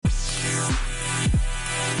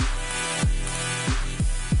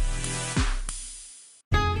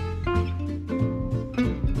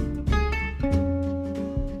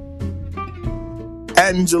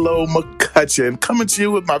Angelo McCutcheon, coming to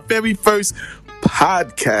you with my very first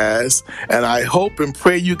podcast, and I hope and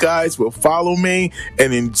pray you guys will follow me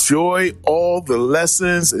and enjoy all the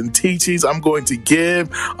lessons and teachings I'm going to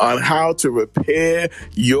give on how to repair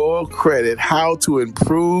your credit, how to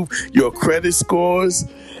improve your credit scores,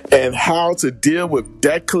 and how to deal with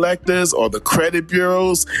debt collectors or the credit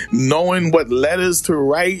bureaus, knowing what letters to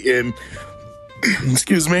write and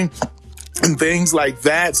and things like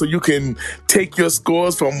that, so you can take your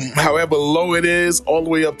scores from however low it is all the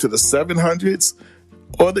way up to the 700s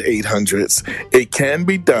or the 800s. It can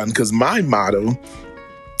be done, because my motto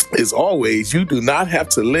is always, you do not have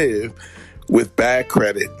to live with bad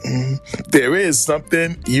credit. There is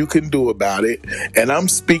something you can do about it, and I'm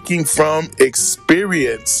speaking from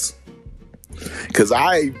experience, because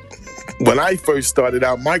when I first started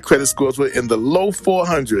out, my credit scores were in the low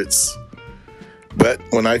 400s. But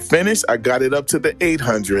when I finished, I got it up to the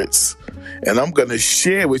 800s. And I'm going to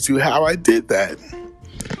share with you how I did that.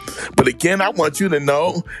 But again, I want you to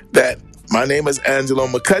know that my name is Angelo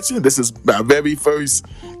McCutcheon. This is my very first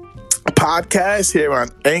podcast here on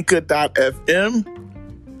Anchor.fm.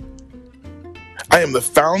 I am the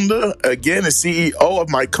founder, again, and CEO of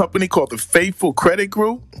my company called the Faithful Credit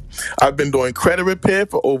Group. I've been doing credit repair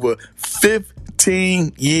for over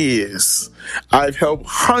 15 years. I've helped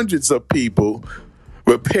hundreds of people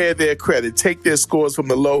repair their credit, take their scores from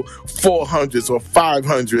the low 400s or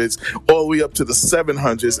 500s all the way up to the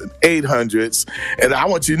 700s and 800s. And I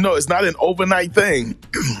want you to know, it's not an overnight thing.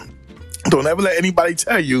 Don't ever let anybody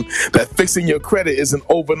tell you that fixing your credit is an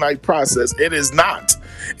overnight process. It is not.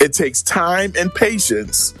 It takes time and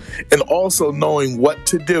patience, and also knowing what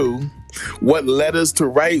to do, what letters to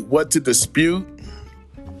write, what to dispute.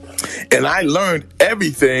 And I learned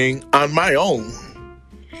everything on my own.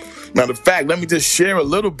 Matter of fact, let me just share a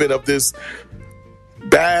little bit of this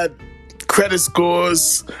bad credit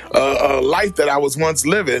scores life that I was once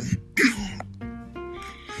living.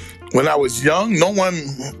 When I was young, no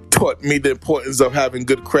one taught me the importance of having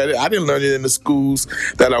good credit. I didn't learn it in the schools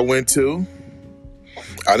that I went to.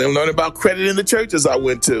 I didn't learn about credit in the churches I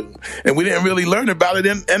went to. And we didn't really learn about it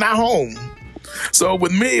in our home. So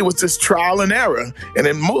with me, it was just trial and error. And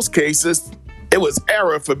in most cases, it was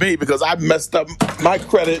error for me, because I messed up my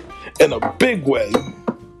credit in a big way.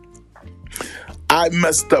 I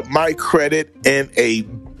messed up my credit in a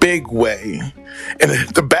big way. And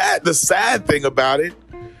the sad thing about it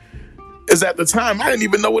is, at the time, I didn't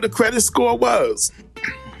even know what a credit score was.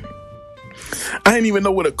 I didn't even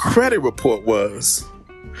know what a credit report was.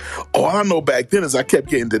 All I know back then is I kept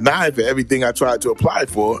getting denied for everything I tried to apply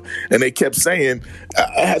for. And they kept saying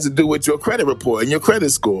it has to do with your credit report and your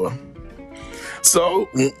credit score. So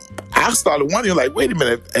I started wondering, like, wait a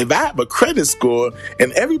minute, if I have a credit score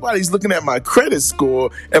and everybody's looking at my credit score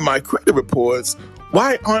and my credit reports,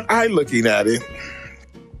 why aren't I looking at it?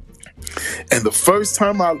 And the first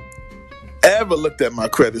time I ever looked at my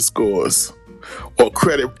credit scores or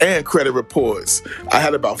credit reports, I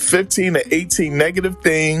had about 15 to 18 negative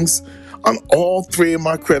things on all three of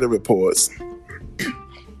my credit reports.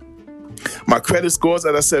 My credit scores,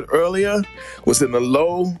 as I said earlier, was in the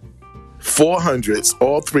low 400s,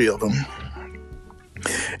 all three of them.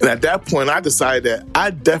 And at that point, I decided that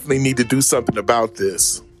I definitely need to do something about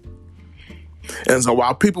this. And so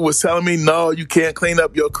while people were telling me, no, you can't clean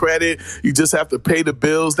up your credit, you just have to pay the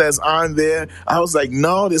bills that's on there, I was like,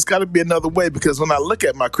 no, there's got to be another way, because when I look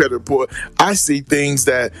at my credit report, I see things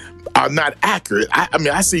that are not accurate.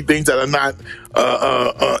 I see things that are not,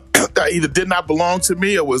 that either did not belong to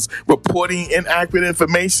me or was reporting inaccurate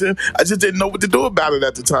information. I just didn't know what to do about it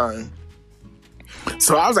at the time.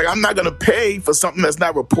 So I was like, I'm not going to pay for something that's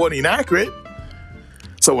not reporting accurate.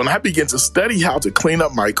 So when I began to study how to clean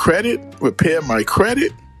up my credit, repair my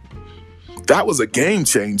credit, that was a game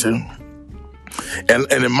changer. And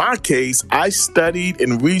in my case, I studied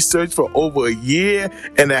and researched for over a year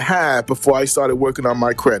and a half before I started working on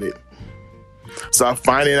my credit. So I'm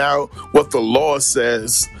finding out what the law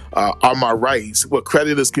says are my rights, what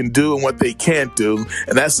creditors can do and what they can't do.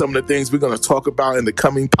 And that's some of the things we're going to talk about in the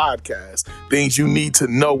coming podcast. Things you need to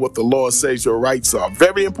know what the law says your rights are.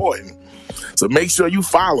 Very important. So make sure you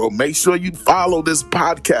follow this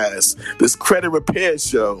podcast, this credit repair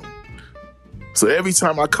show. So every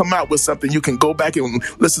time I come out with something, you can go back and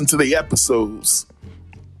listen to the episodes.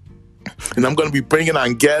 And I'm going to be bringing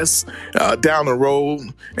on guests down the road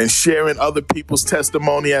and sharing other people's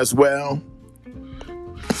testimony as well.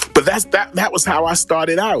 But that was how I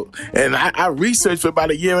started out. And I researched for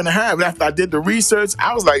about a year and a half. And after I did the research,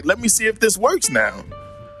 I was like, let me see if this works now.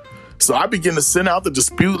 So I began to send out the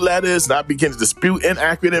dispute letters, and I began to dispute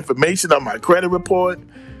inaccurate information on my credit report.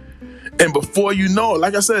 And before you know it,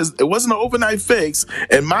 like I said, it wasn't an overnight fix.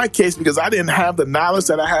 In my case, because I didn't have the knowledge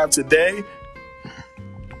that I have today,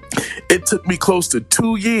 it took me close to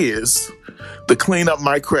 2 years to clean up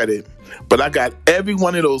my credit. But I got every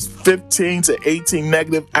one of those 15 to 18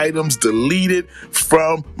 negative items deleted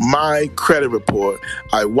from my credit report.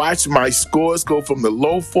 I watched my scores go from the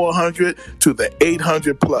low 400 to the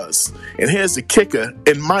 800 plus. And here's the kicker.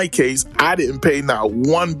 In my case, I didn't pay not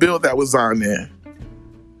one bill that was on there.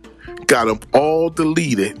 Got them all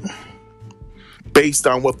deleted based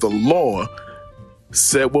on what the law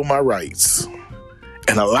said were my rights.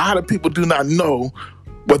 And a lot of people do not know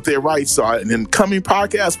what their rights are. And in coming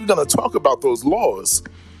podcasts, we're going to talk about those laws.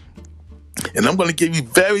 And I'm going to give you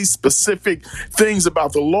very specific things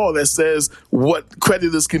about the law that says what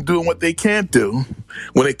creditors can do and what they can't do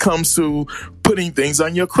when it comes to putting things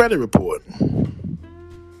on your credit report.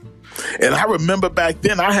 And I remember back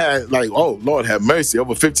then I had oh, Lord have mercy,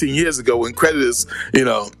 over 15 years ago when creditors,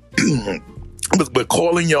 were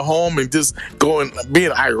calling your home and just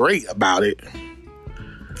being irate about it.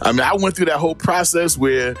 I mean, I went through that whole process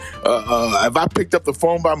where if I picked up the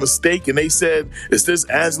phone by mistake and they said, "Is this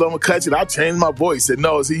Angelo McCutcheon?" I changed my voice, said,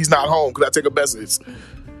 "No, he's not home. Could I take a message?"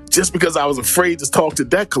 Just because I was afraid to talk to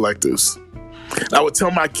debt collectors. I would tell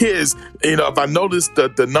my kids, if I noticed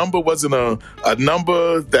that the number wasn't a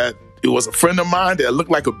number that it was a friend of mine that looked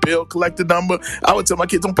like a bill collector number, I would tell my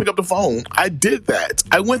kids, don't pick up the phone. I did that.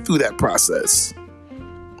 I went through that process.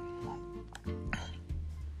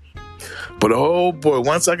 But oh boy,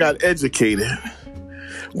 once I got educated,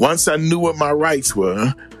 once I knew what my rights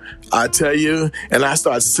were, I tell you, and I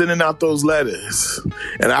started sending out those letters.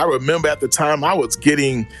 And I remember at the time I was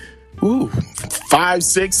getting 5,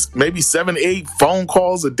 6, maybe 7, 8 phone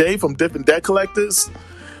calls a day from different debt collectors.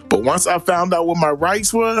 But once I found out what my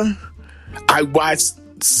rights were, I watched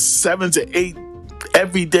 7 to 8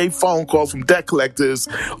 everyday phone calls from debt collectors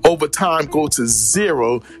over time go to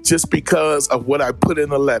zero just because of what I put in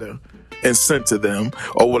the letter and sent to them,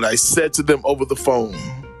 or what I said to them over the phone.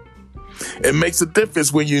 It makes a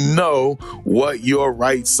difference when you know what your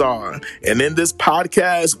rights are. And in this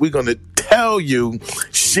podcast, we're going to tell you,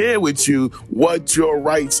 share with you what your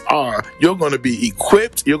rights are. You're going to be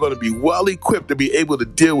equipped. You're going to be well equipped to be able to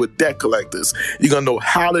deal with debt collectors. You're going to know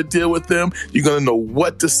how to deal with them. You're going to know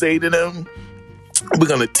what to say to them. We're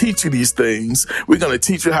going to teach you these things. We're going to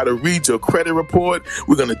teach you how to read your credit report.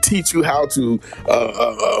 We're going to teach you how to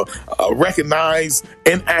recognize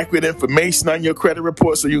inaccurate information on your credit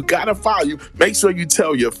report. So you got to follow. Make sure you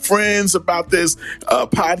tell your friends about this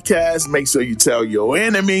podcast. Make sure you tell your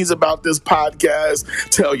enemies about this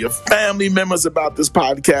podcast. Tell your family members about this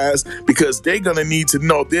podcast, because they're going to need to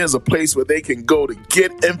know there's a place where they can go to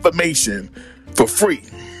get information for free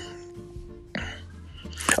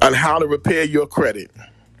on how to repair your credit,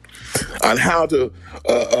 on how to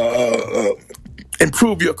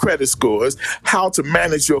improve your credit scores, how to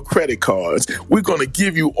manage your credit cards. We're going to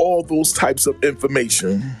give you all those types of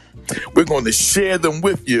information. We're going to share them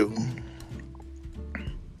with you.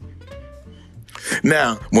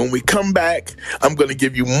 Now, when we come back, I'm going to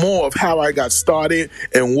give you more of how I got started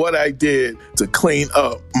and what I did to clean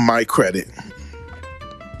up my credit.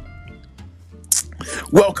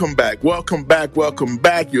 Welcome back.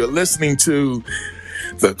 You're listening to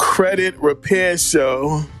the Credit Repair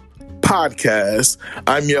Show podcast.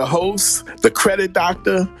 I'm your host, the Credit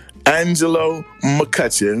Doctor, Angelo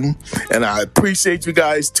McCutcheon, and I appreciate you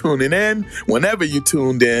guys tuning in. Whenever you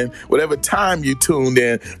tuned in, whatever time you tuned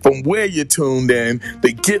in, from where you tuned in,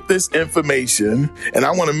 to get this information. And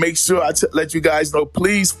I want to make sure I let you guys know,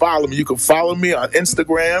 please follow me. You can follow me on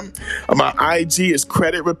Instagram. My IG is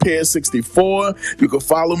Credit Repair 64. You can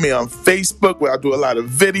follow me on Facebook, where I do a lot of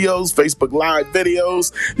videos, Facebook Live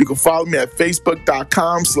videos. You can follow me at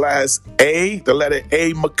facebook.com/A, the letter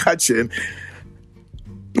A, McCutcheon.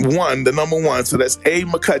 1, the number 1. So that's A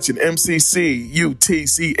McCutcheon,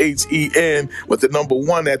 MCCUTCHEN, with the number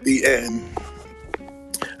 1 at the end.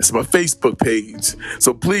 That's my Facebook page.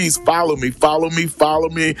 So please follow me.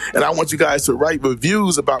 And I want you guys to write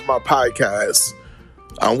reviews about my podcast,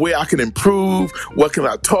 on where I can improve. What can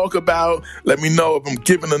I talk about? Let me know if I'm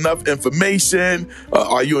giving enough information.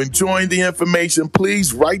 Are you enjoying the information?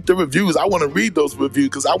 Please write the reviews. I want to read those reviews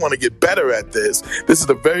because I want to get better at this. This is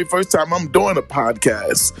the very first time I'm doing a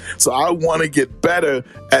podcast. So I want to get better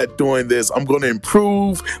at doing this. I'm going to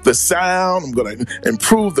improve the sound. I'm going to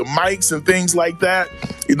improve the mics and things like that.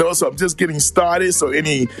 So I'm just getting started. So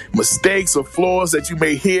any mistakes or flaws that you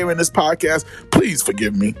may hear in this podcast, please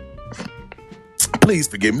forgive me. Please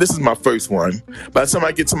forgive me. This is my first one. By the time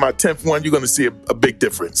I get to my 10th one, you're going to see a big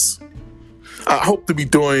difference. I hope to be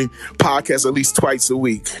doing podcasts at least twice a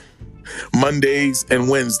week. Mondays and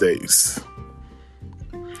Wednesdays.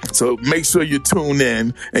 So make sure you tune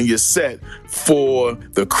in and you're set for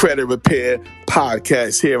the Credit Repair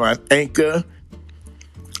Podcast here on Anchor.fm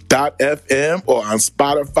or on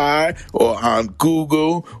Spotify or on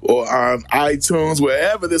Google or on iTunes,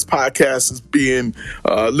 wherever this podcast is being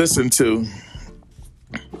listened to.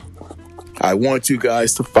 I want you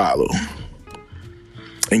guys to follow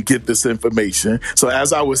and get this information. So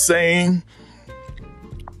as I was saying,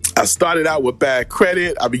 I started out with bad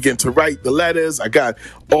credit. I began to write the letters. I got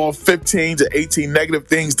all 15 to 18 negative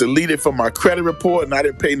things deleted from my credit report, and I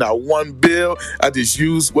didn't pay not one bill. I just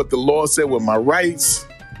used what the law said with my rights.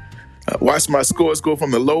 I watched my scores go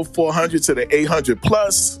from the low 400 to the 800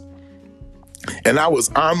 plus, and I was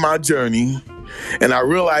on my journey. And I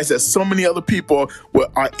realized that so many other people were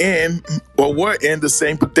in the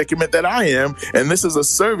same predicament that I am. And this is a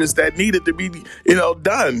service that needed to be,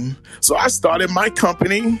 done. So I started my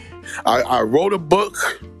company. I wrote a book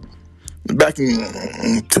back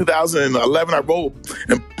in 2011. I wrote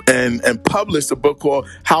and published a book called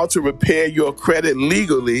How to Repair Your Credit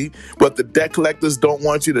Legally, What the Debt Collectors Don't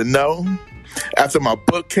Want You to Know. After my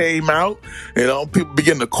book came out, people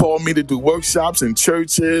began to call me to do workshops in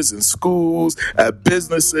churches and schools, at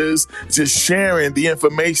businesses, just sharing the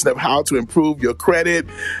information of how to improve your credit,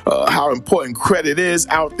 how important credit is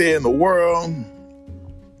out there in the world,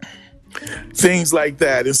 things like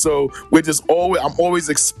that. And so I'm always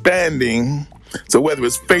expanding. So whether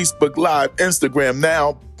it's Facebook Live, Instagram,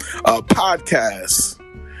 now podcasts,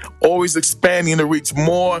 always expanding to reach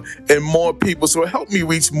more and more people. So help me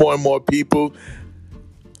reach more and more people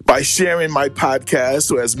by sharing my podcast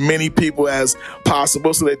to as many people as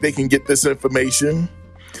possible so that they can get this information.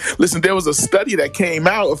 Listen, there was a study that came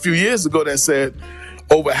out a few years ago that said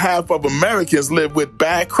over half of Americans live with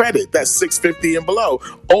bad credit. That's 650 and below.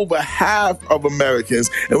 Over half of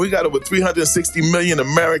Americans. And we got over 360 million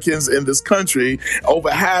Americans in this country.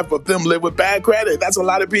 Over half of them live with bad credit. That's a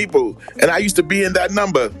lot of people. And I used to be in that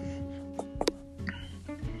number.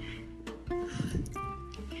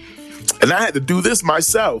 And I had to do this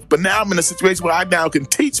myself. But now I'm in a situation where I now can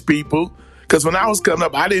teach people. Because when I was coming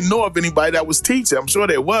up, I didn't know of anybody that was teaching. I'm sure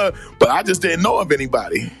there were, but I just didn't know of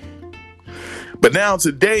anybody. But now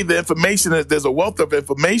today, there's a wealth of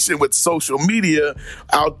information with social media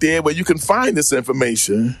out there where you can find this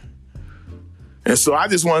information. And so I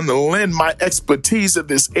just wanted to lend my expertise in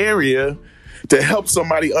this area to help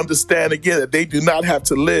somebody understand again that they do not have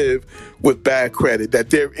to live with bad credit, that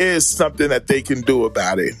there is something that they can do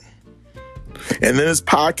about it. And in this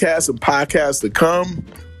podcast and podcasts to come,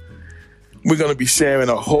 we're going to be sharing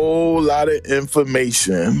a whole lot of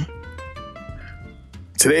information.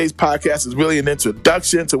 Today's podcast is really an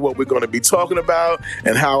introduction to what we're going to be talking about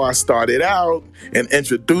and how I started out and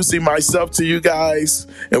introducing myself to you guys.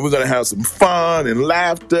 And we're going to have some fun and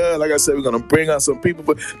laughter. Like I said, we're going to bring on some people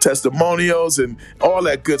for testimonials and all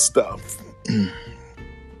that good stuff.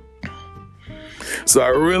 So I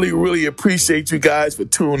really, really appreciate you guys for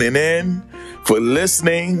tuning in, for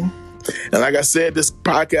listening. And like I said, this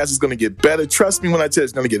podcast is going to get better. Trust me when I tell you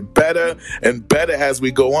it's going to get better and better as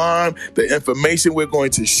we go on. The information we're going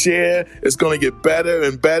to share is going to get better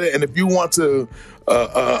and better. And if you want to,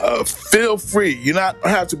 feel free. You not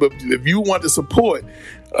have to, but if you want to support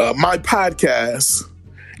my podcast,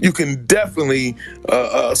 you can definitely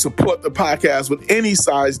support the podcast with any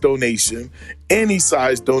size donation. Any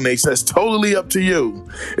size donation. That's totally up to you.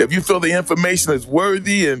 If you feel the information is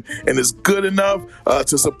worthy and is good enough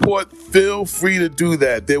to support, feel free to do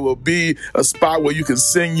that. There will be a spot where you can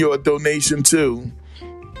send your donation to.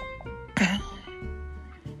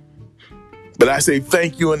 But I say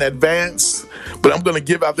thank you in advance. But I'm going to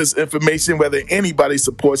give out this information, whether anybody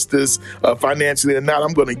supports this financially or not.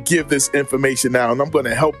 I'm going to give this information out, and I'm going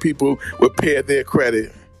to help people repair their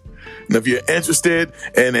credit. And if you're interested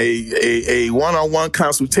in a one-on-one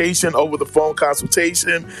consultation, over the phone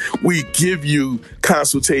consultation, we give you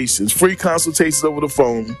consultations, free consultations over the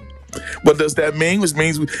phone. What does that mean? Which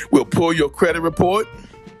means we'll pull your credit report.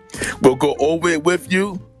 We'll go over it with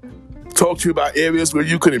you, talk to you about areas where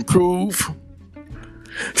you can improve,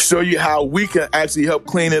 show you how we can actually help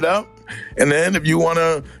clean it up. And then if you want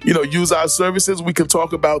to, use our services, we can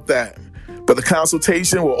talk about that. But the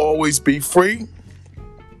consultation will always be free.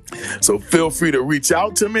 So feel free to reach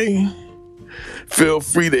out to me. Feel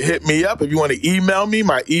free to hit me up. If you want to email me,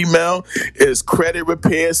 my email is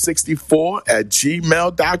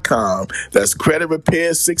creditrepair64@gmail.com. That's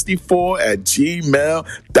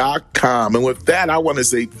creditrepair64@gmail.com. And with that, I want to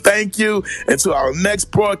say thank you. Until our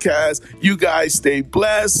next broadcast, you guys stay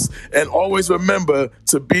blessed. And always remember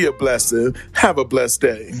to be a blessing. Have a blessed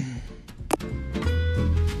day.